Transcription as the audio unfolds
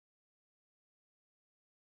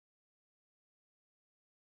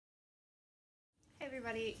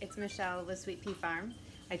everybody, it's Michelle with Sweet Pea Farm.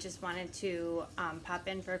 I just wanted to pop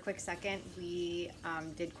in for a quick second. We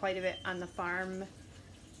did quite a bit on the farm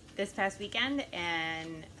this past weekend,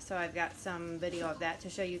 and so I've got some video of that to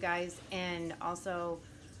show you guys. And also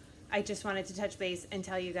I just wanted to touch base and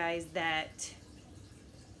tell you guys that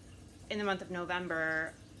in the month of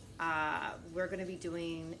November we're going to be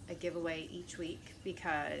doing a giveaway each week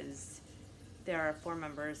because there are 4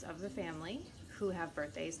 members of the family who have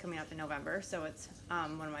birthdays coming up in November, so it's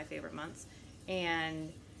one of my favorite months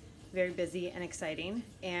and very busy and exciting.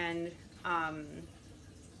 And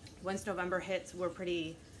once November hits, we're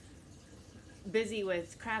pretty busy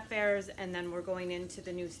with craft fairs, and then we're going into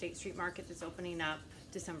the new State Street Market that's opening up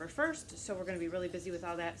December 1st, so we're going to be really busy with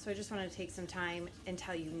all that. So I just wanted to take some time and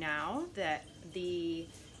tell you now that the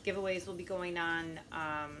giveaways will be going on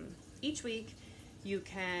each week. You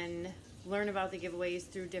can learn about the giveaways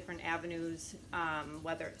through different avenues,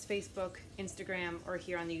 whether it's Facebook, Instagram, or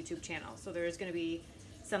here on the YouTube channel. So there's going to be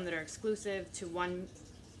some that are exclusive to one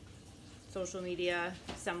social media,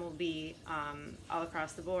 some will be all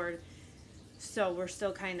across the board. So we're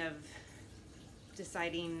still kind of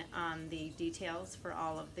deciding on the details for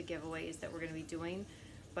all of the giveaways that we're going to be doing,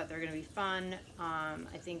 but they're going to be fun.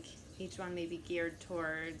 I think each one may be geared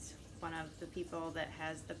towards one of the people that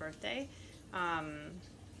has the birthday.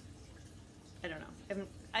 I don't know.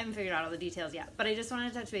 I haven't figured out all the details yet, but I just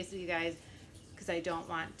wanted to touch base with you guys because I don't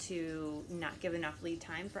want to not give enough lead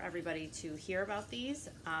time for everybody to hear about these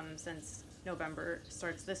since November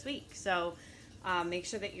starts this week. So make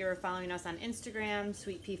sure that you're following us on Instagram,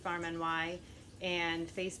 Sweet Pea Farm NY, and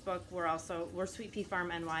Facebook. We're Sweet Pea Farm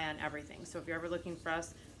NY on everything. So if you're ever looking for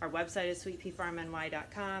us, our website is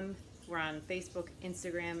sweetpeafarmny.com. We're on Facebook,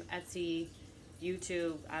 Instagram, Etsy,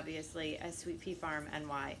 YouTube, obviously, as Sweet Pea Farm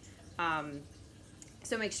NY.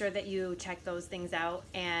 So make sure that you check those things out,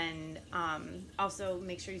 and also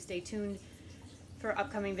make sure you stay tuned for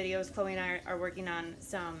upcoming videos. Chloe and I are working on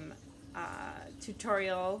some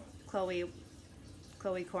tutorial, Chloe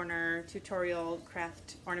Corner tutorial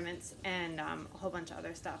craft ornaments, and a whole bunch of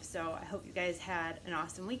other stuff. So I hope you guys had an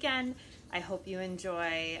awesome weekend. I hope you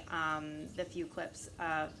enjoy the few clips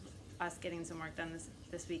of us getting some work done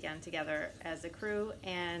this weekend together as a crew,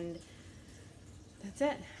 and that's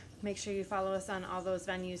it. Make sure you follow us on all those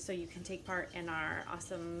venues so you can take part in our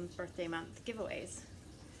awesome birthday month giveaways.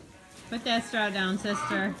 Put that straw down,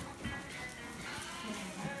 sister.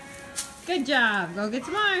 Good job. Go get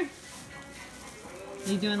some more. Are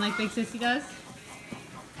you doing like Big Sissy does?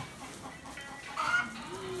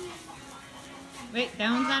 Wait,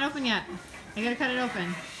 that one's not open yet. I gotta cut it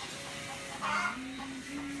open.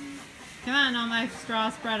 Come on, all my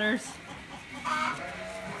straw spreaders.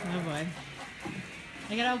 Oh boy.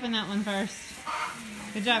 I gotta open that one first.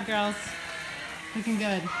 Good job, girls. Looking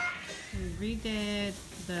good. We redid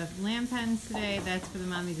the lamb pens today. That's for the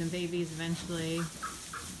mommies and babies eventually.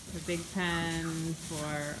 The big pen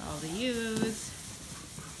for all the ewes.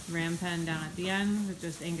 Ram pen down at the end with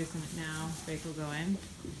just Angus in it now. Drake will go in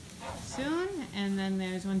soon. And then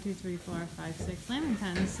there's 1, 2, 3, 4, 5, 6 lambing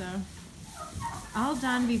pens. So all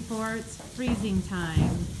done before it's freezing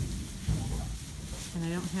time. And I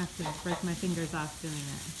don't have to break my fingers off doing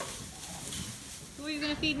it. Who are you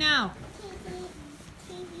going to feed now?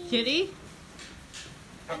 Kitty?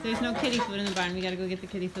 There's no kitty food in the barn. We got to go get the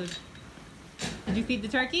kitty food. Did you feed the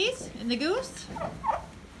turkeys and the goose?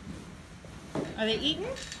 Are they eating?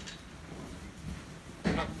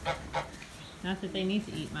 Not that they need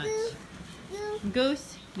to eat much.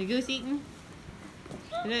 Goose? The goose eating?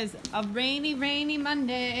 It is a rainy, rainy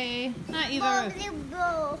Monday. Not either.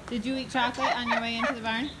 Did you eat chocolate on your way into the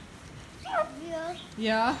barn? Yeah.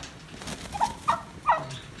 Yeah?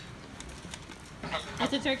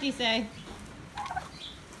 What's the turkey say?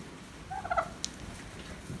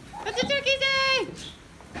 What's the turkey say?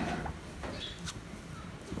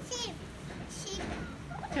 Sheep. Sheep.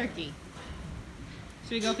 Turkey.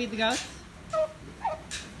 Should we go feed the goats?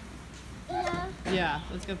 Yeah. Yeah,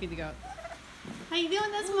 let's go feed the goats. How you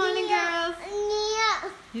doing this morning, girls? Yeah.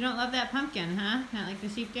 You don't love that pumpkin, huh? Not like the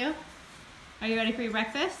sheep do? Are you ready for your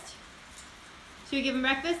breakfast? Should we give him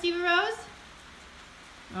breakfast, Eva Rose?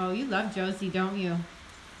 Oh, you love Josie, don't you?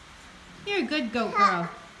 You're a good goat girl.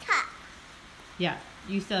 Yeah,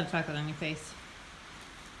 you still have chocolate on your face.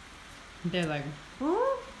 They're like,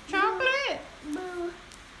 oh, chocolate! Boo.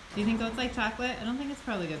 Do you think goats like chocolate? I don't think it's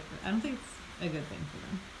probably good for, I don't think it's a good thing for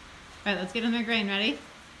them. All right, let's get them their grain. Ready?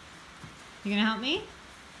 You gonna help me?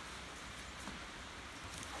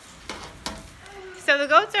 So the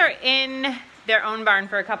goats are in their own barn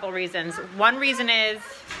for a couple reasons. One reason is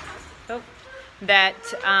that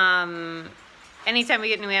anytime we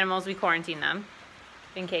get new animals, we quarantine them.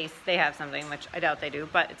 in case they have something, which I doubt they do,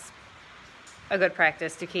 but it's a good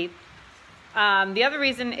practice to keep. The other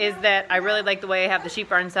reason is that I really like the way I have the sheep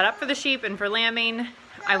barn set up for the sheep and for lambing.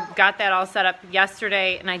 I got that all set up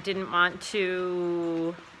yesterday, and I didn't want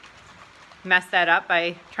to mess that up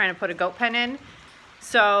by trying to put a goat pen in.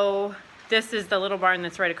 So this is the little barn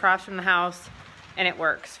that's right across from the house, and it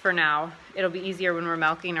works for now. It'll be easier when we're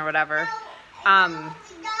milking or whatever.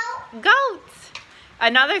 Goats!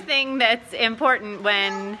 Another thing that's important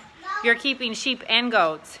when you're keeping sheep and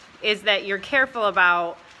goats is that you're careful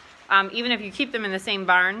about, even if you keep them in the same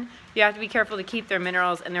barn, you have to be careful to keep their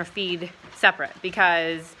minerals and their feed separate,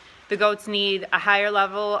 because the goats need a higher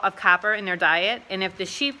level of copper in their diet, and if the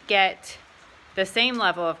sheep get the same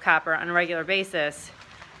level of copper on a regular basis,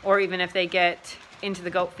 or even if they get into the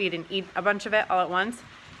goat feed and eat a bunch of it all at once,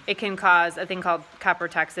 it can cause a thing called copper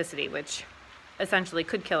toxicity, which essentially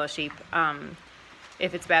could kill a sheep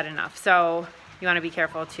if it's bad enough. So you want to be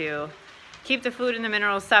careful to keep the food and the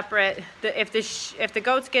minerals separate. If the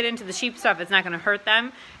goats get into the sheep stuff, it's not going to hurt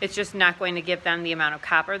them. It's just not going to give them the amount of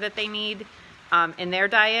copper that they need in their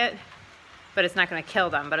diet, but it's not going to kill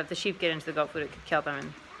them. But if the sheep get into the goat food, it could kill them,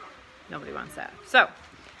 and nobody wants that.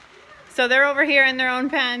 So they're over here in their own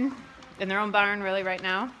pen, in their own barn really right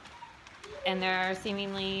now, and they're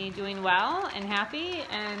seemingly doing well and happy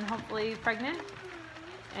and hopefully pregnant.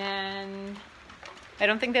 And I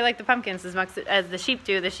don't think they like the pumpkins as much as the sheep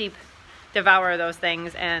do. The sheep devour those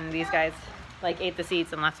things, and these guys like ate the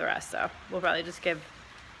seeds and left the rest, so we'll probably just give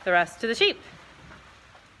the rest to the sheep.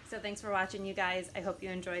 So thanks for watching, you guys. I hope you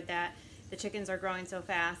enjoyed that. The chickens are growing so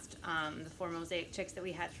fast. The 4 mosaic chicks that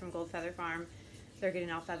we hatched from Gold Feather Farm, they're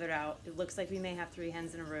getting all feathered out. It looks like we may have 3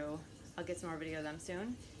 hens in a row. I'll get some more video of them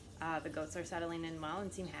soon. The goats are settling in well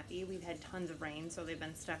and seem happy. We've had tons of rain, so they've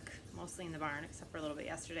been stuck mostly in the barn, except for a little bit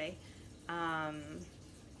yesterday.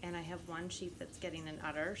 And I have one sheep that's getting an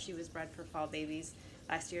udder. She was bred for fall babies.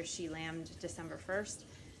 Last year she lambed December 1st.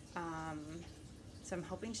 So I'm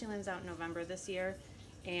hoping she lambs out in November this year.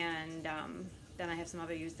 And then I have some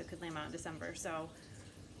other ewes that could lamb out in December. So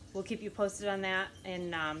we'll keep you posted on that.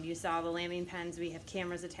 And you saw the lambing pens. We have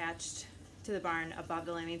cameras attached to the barn above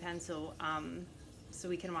the lambing pen, so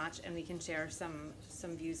we can watch and we can share some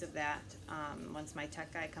views of that once my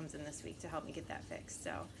tech guy comes in this week to help me get that fixed.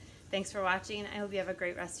 So thanks for watching. I hope you have a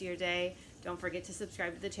great rest of your day. Don't forget to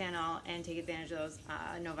subscribe to the channel and take advantage of those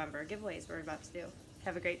November giveaways we're about to do.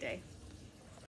 Have a great day.